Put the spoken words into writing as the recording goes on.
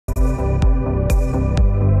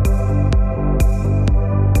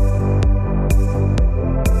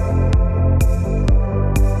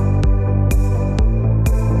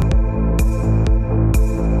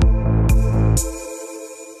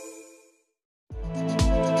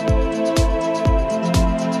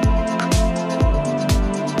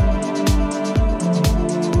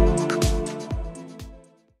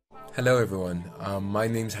Hello everyone, my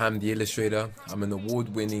name's Ham the Illustrator. I'm an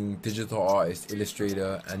award-winning digital artist,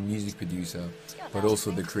 illustrator and music producer, but also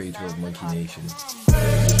the creator of Munkination.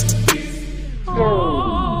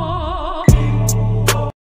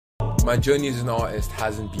 My journey as an artist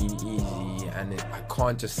hasn't been easy, and I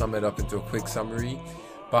can't just sum it up into a quick summary,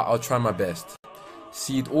 but I'll try my best.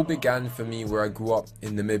 See, it all began for me where I grew up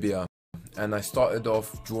in Namibia, and I started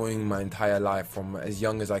off drawing my entire life from as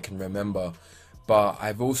young as I can remember. But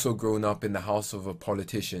I've also grown up in the house of a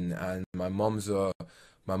politician, and my mom's a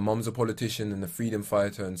politician and a freedom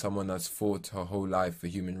fighter and someone that's fought her whole life for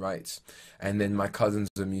human rights. And then my cousin's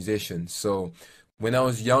a musician. So when I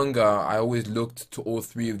was younger, I always looked to all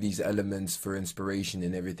three of these elements for inspiration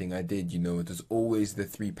in everything I did. You know, it was always the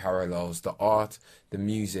three parallels: the art, the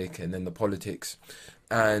music, and then the politics.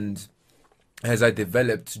 And as I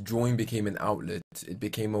developed, drawing became an outlet. It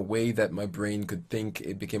became a way that my brain could think.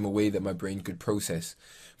 It became a way that my brain could process.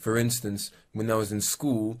 For instance, when I was in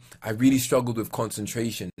school, I really struggled with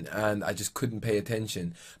concentration and I just couldn't pay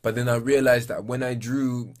attention. But then I realized that when I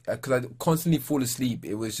drew, because I'd constantly fall asleep,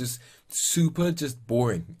 it was just just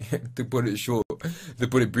boring, to put it short, to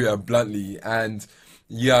put it bluntly. And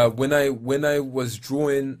yeah, when I was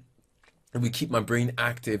drawing, it would keep my brain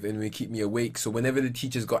active and it would keep me awake. So whenever the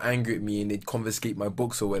teachers got angry at me and they'd confiscate my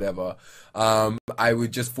books or whatever, I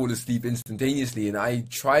would just fall asleep instantaneously. And I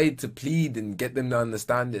tried to plead and get them to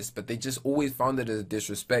understand this, but they just always found it as a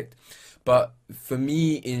disrespect. But for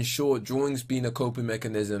me, in short, drawing's been a coping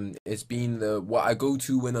mechanism. It's been what I go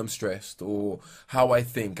to when I'm stressed or how I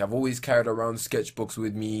think. I've always carried around sketchbooks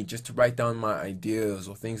with me just to write down my ideas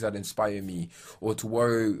or things that inspire me, or to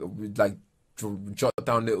worry, like, to jot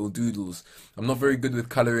down little doodles. I'm not very good with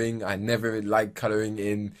coloring. I never liked coloring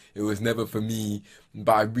in. It was never for me,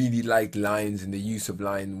 but I really liked lines and the use of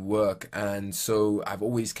line work, and so I've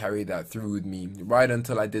always carried that through with me right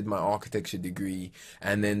until I did my architecture degree.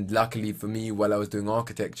 And then luckily for me, while I was doing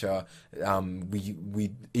architecture,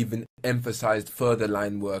 we even emphasized further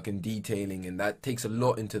line work and detailing, and that takes a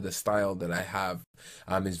lot into the style that I have.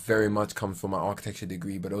 It's very much comes from my architecture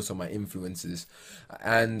degree, but also my influences.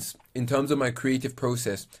 And in terms of my creative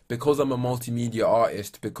process, because I'm a multimedia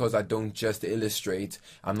artist, because I don't just illustrate,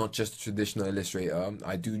 I'm not just a traditional illustrator.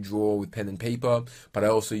 I do draw with pen and paper, but I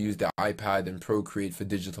also use the iPad and Procreate for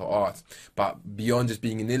digital art. But beyond just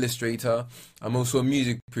being an illustrator, I'm also a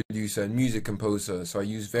music producer and music composer. So I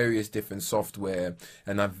use various different software,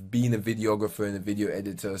 and I've been a videographer and a video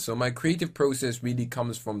editor. So my creative process really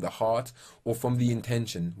comes from the heart or from the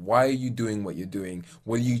intention. Why are you doing what you're doing?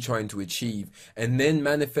 What are you trying to achieve? And then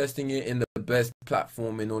manifesting it in the best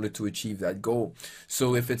platform in order to achieve that goal.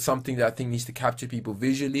 So if it's something that I think needs to capture people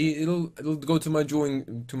visually, it'll go to my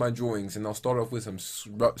drawings, and I'll start off with some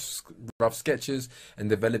rough sketches and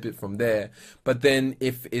develop it from there. But then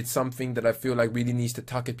if it's something that I feel like really needs to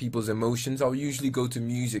tuck at people's emotions, I'll usually go to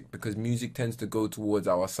music, because music tends to go towards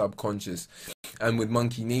our subconscious. And with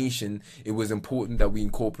Munkination, it was important that we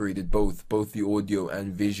incorporated both the audio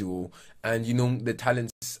and visual. And you know, the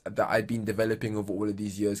talents that I'd been developing over all of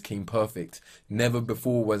these years came perfect. Never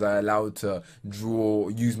before was I allowed to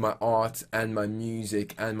use my art and my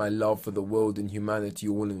music and my love for the world and humanity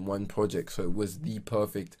all in one project. So it was the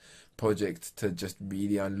perfect project to just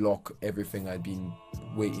really unlock everything I'd been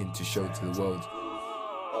waiting to show to the world.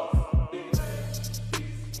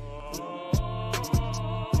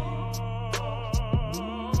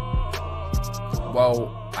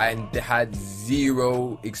 Well, I had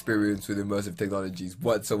zero experience with immersive technologies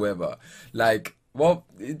whatsoever. Like, well,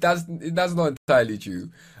 that's not entirely true.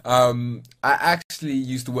 I actually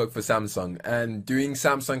used to work for Samsung, and during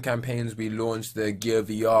Samsung campaigns, we launched the Gear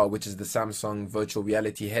VR, which is the Samsung virtual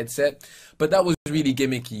reality headset. But that was really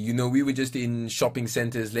gimmicky. You know, we were just in shopping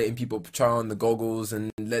centers letting people try on the goggles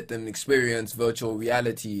and let them experience virtual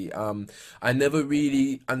reality. I never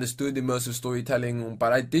really understood immersive storytelling,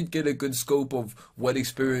 but I did get a good scope of what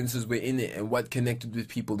experiences were in it and what connected with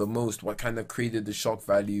people the most, what kind of created the shock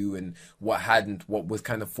value and what hadn't, what was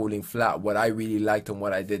kind of falling flat, what I really liked and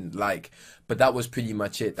what I didn't like. But that was pretty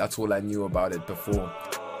much it. That's all I knew about it before.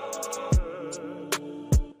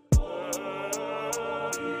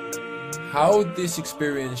 How this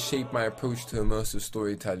experience shaped my approach to immersive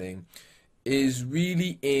storytelling is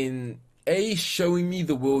really in showing me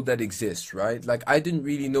the world that exists, right? Like I didn't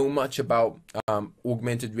really know much about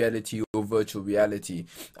augmented reality or virtual reality,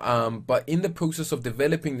 but in the process of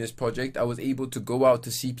developing this project, I was able to go out to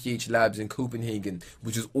CPH Labs in Copenhagen,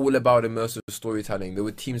 which is all about immersive storytelling. There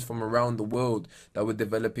were teams from around the world that were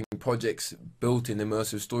developing projects built in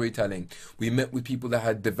immersive storytelling. We met with people that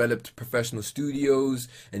had developed professional studios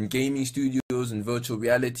and gaming studios and virtual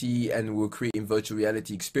reality, and we were creating virtual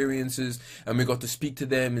reality experiences, and we got to speak to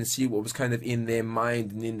them and see what was kind of in their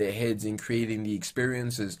mind and in their heads in creating the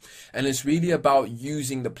experiences. And it's really about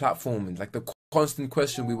using the platform. And like the constant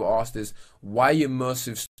question we were asked is, why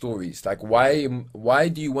immersive stories? Like why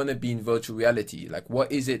do you want to be in virtual reality? Like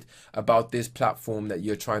what is it about this platform that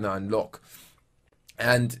you're trying to unlock?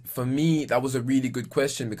 And for me, that was a really good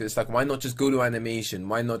question, because it's like, why not just go to animation?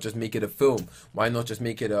 Why not just make it a film? Why not just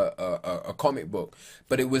make it a comic book?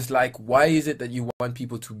 But it was like, why is it that you want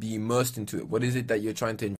people to be immersed into it? What is it that you're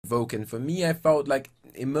trying to invoke? And for me, I felt like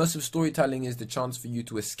immersive storytelling is the chance for you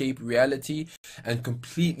to escape reality and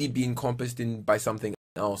completely be encompassed in by something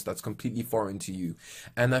else that's completely foreign to you.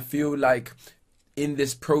 And I feel like in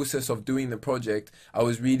this process of doing the project, I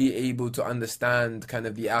was really able to understand kind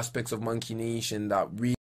of the aspects of Munkination that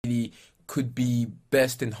really could be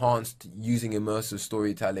best enhanced using immersive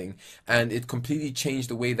storytelling. And it completely changed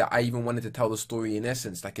the way that I even wanted to tell the story in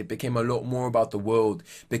essence. Like it became a lot more about the world,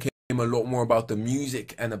 became a lot more about the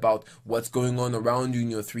music and about what's going on around you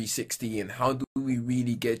in your 360, and how do we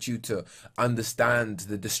really get you to understand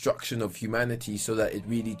the destruction of humanity so that it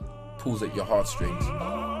really pulls at your heartstrings.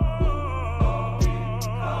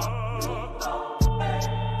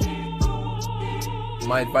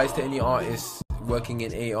 My advice to any artist working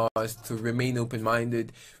in AR is to remain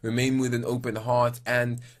open-minded, remain with an open heart,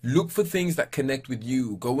 and look for things that connect with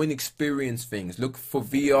you. Go and experience things. Look for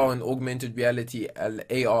VR and augmented reality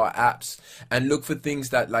AR apps, and look for things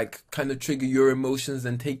that like kind of trigger your emotions,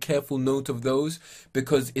 and take careful note of those,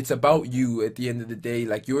 because it's about you at the end of the day.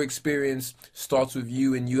 Like your experience starts with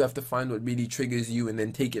you, and you have to find what really triggers you and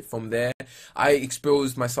then take it from there. I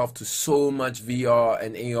exposed myself to so much VR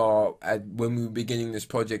and AR when we were beginning this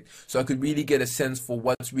project, so I could really get a sense for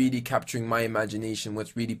what's really capturing my imagination,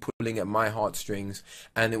 what's really pulling at my heartstrings,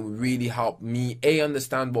 and it would really help me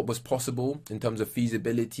understand what was possible in terms of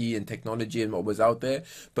feasibility and technology and what was out there,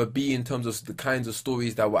 but B, in terms of the kinds of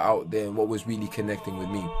stories that were out there and what was really connecting with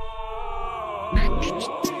me.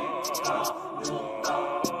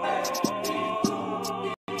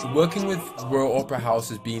 Working with Royal Opera House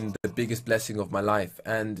has been the biggest blessing of my life,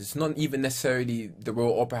 and it's not even necessarily the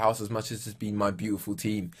Royal Opera House as much as it's been my beautiful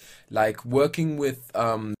team. Like working with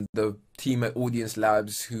the team at Audience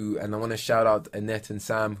Labs, and I want to shout out Annette and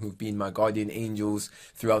Sam, who've been my guardian angels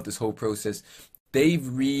throughout this whole process. They've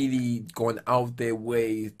really gone out their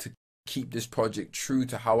way to keep this project true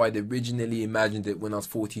to how I'd originally imagined it when I was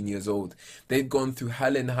 14 years old. They've gone through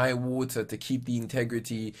hell and high water to keep the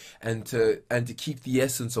integrity and to keep the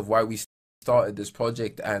essence of why we started this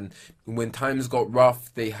project. And when times got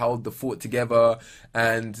rough, they held the fort together.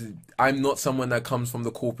 And I'm not someone that comes from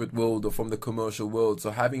the corporate world or from the commercial world, so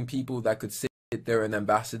having people that could sit there and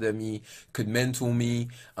ambassador me, could mentor me,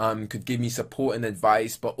 could give me support and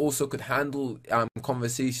advice, but also could handle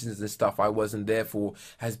conversations and stuff I wasn't there for,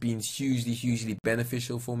 has been hugely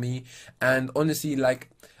beneficial for me. And honestly, like,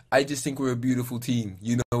 I just think we're a beautiful team.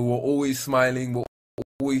 You know, we're always smiling, we're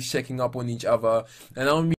always checking up on each other, and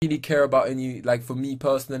I don't really care about any, like, for me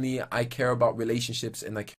personally, I care about relationships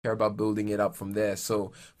and I care about building it up from there.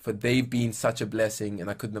 So they've been such a blessing, and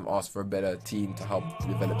I couldn't have asked for a better team to help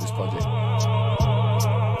develop this project.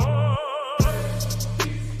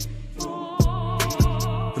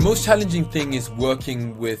 The most challenging thing is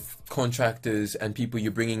working with contractors and people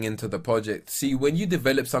you're bringing into the project. See, when you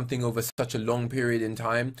develop something over such a long period in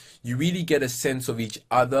time, you really get a sense of each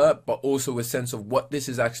other, but also a sense of what this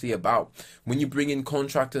is actually about. When you bring in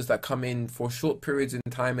contractors that come in for short periods in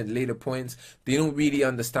time at later points, they don't really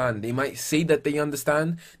understand. They might say that they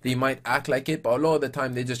understand, they might act like it, but a lot of the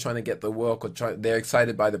time they're just trying to get the work, or they're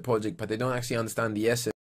excited by the project, but they don't actually understand the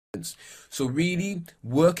essence. So really,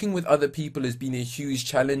 working with other people has been a huge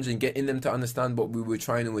challenge, and getting them to understand what we were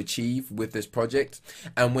trying to achieve with this project.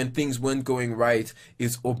 And when things weren't going right,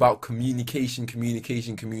 it's about communication.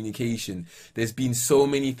 There's been so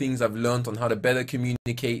many things I've learned on how to better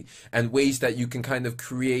communicate, and ways that you can kind of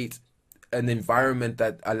create an environment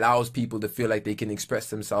that allows people to feel like they can express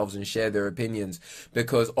themselves and share their opinions.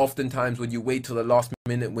 Because oftentimes when you wait till the last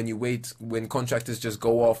minute, when contractors just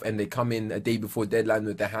go off and they come in a day before deadline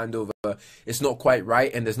with their handover, it's not quite right,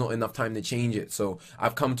 and there's not enough time to change it. So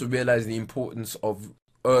I've come to realize the importance of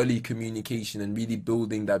early communication and really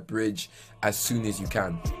building that bridge as soon as you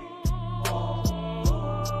can.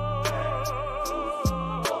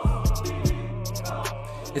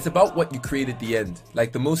 It's about what you create at the end.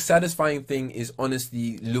 Like, the most satisfying thing is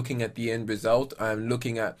honestly looking at the end result and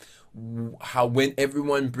looking at how, when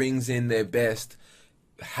everyone brings in their best,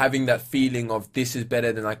 having that feeling of this is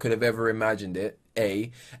better than I could have ever imagined it, A,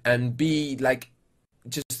 and B, like,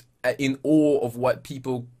 just in awe of what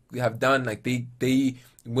people have done. Like, they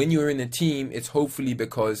when you're in a team, it's hopefully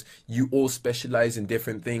because you all specialize in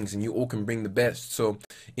different things and you all can bring the best. So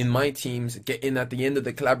in my teams, getting at the end of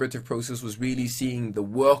the collaborative process was really seeing the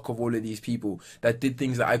work of all of these people that did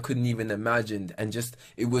things that I couldn't even imagine, and just,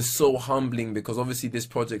 it was so humbling, because obviously this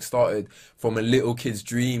project started from a little kid's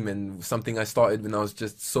dream and something I started when I was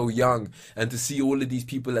just so young, and to see all of these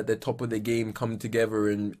people at the top of the game come together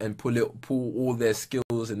and pull all their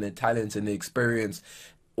skills and their talents and their experience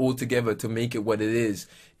all together to make it what it is,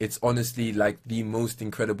 it's honestly like the most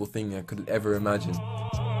incredible thing I could ever imagine.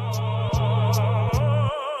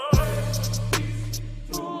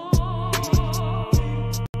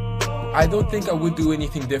 I don't think I would do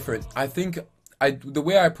anything different. I think the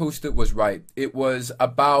way I approached it was right. It was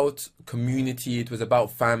about community, it was about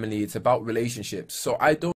family, it's about relationships. So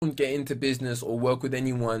I don't get into business or work with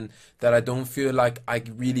anyone that I don't feel like I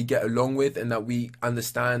really get along with, and that we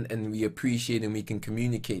understand and we appreciate and we can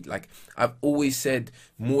communicate. Like, I've always said,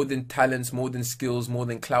 more than talents, more than skills, more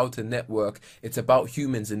than clout and network, it's about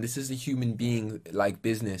humans, and this is a human being like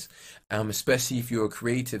business, especially if you're a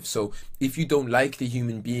creative. So if you don't like the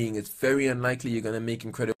human being, it's very unlikely you're going to make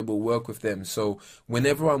incredible work with them. So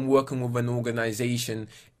whenever I'm working with an organization,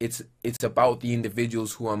 it's about the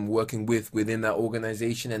individuals who I'm working with within that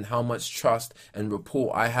organization, and how much trust and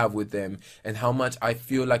rapport I have with them, and how much I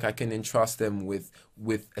feel like I can entrust them with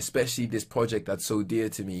especially this project that's so dear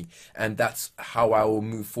to me. And that's how I will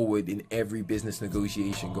move forward in every business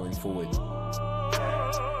negotiation going forward.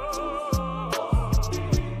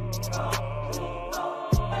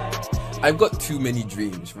 I've got too many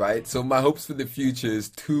dreams, right? So my hopes for the future is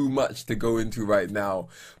too much to go into right now.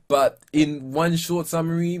 But in one short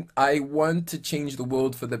summary, I want to change the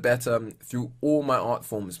world for the better through all my art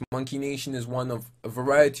forms. Munkination is one of a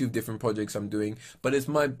variety of different projects I'm doing, but it's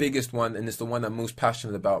my biggest one, and it's the one I'm most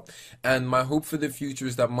passionate about. And my hope for the future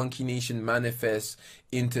is that Munkination manifests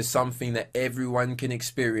into something that everyone can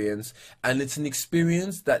experience, and it's an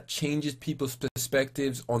experience that changes people's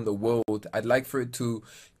perspectives on the world. I'd like for it to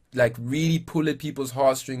really pull at people's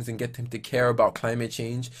heartstrings and get them to care about climate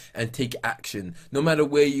change and take action, no matter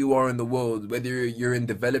where you are in the world, whether you're in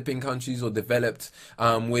developing countries or developed,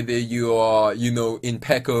 whether you are, in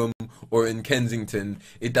Peckham or in Kensington,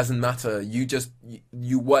 it doesn't matter.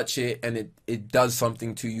 You watch it and it does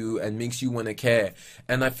something to you and makes you want to care.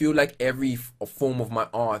 And I feel like every form of my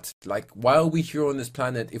art, like, why are we here on this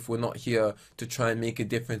planet if we're not here to try and make a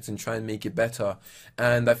difference and try and make it better?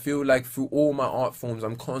 And I feel like through all my art forms,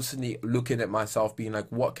 I'm constantly looking at myself, being like,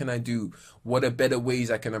 what can I do? What are better ways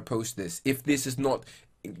I can approach this? If this is not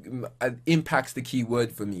impact's the key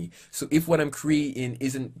word for me. So if what I'm creating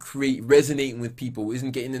isn't resonating with people,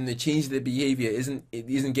 isn't getting them to change their behavior,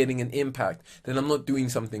 isn't getting an impact, then I'm not doing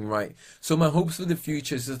something right. So my hopes for the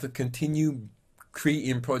future is just to continue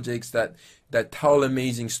creating projects that tell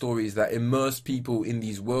amazing stories, that immerse people in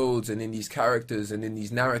these worlds and in these characters and in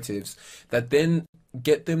these narratives, that then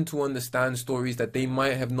get them to understand stories that they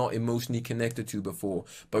might have not emotionally connected to before,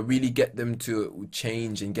 but really get them to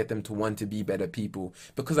change and get them to want to be better people.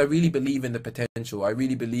 Because I really believe in the potential, I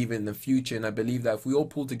really believe in the future, and I believe that if we all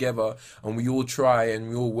pull together and we all try and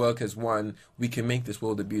we all work as one, we can make this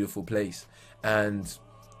world a beautiful place. And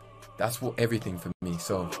that's everything for me.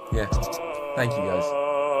 So yeah, thank you guys.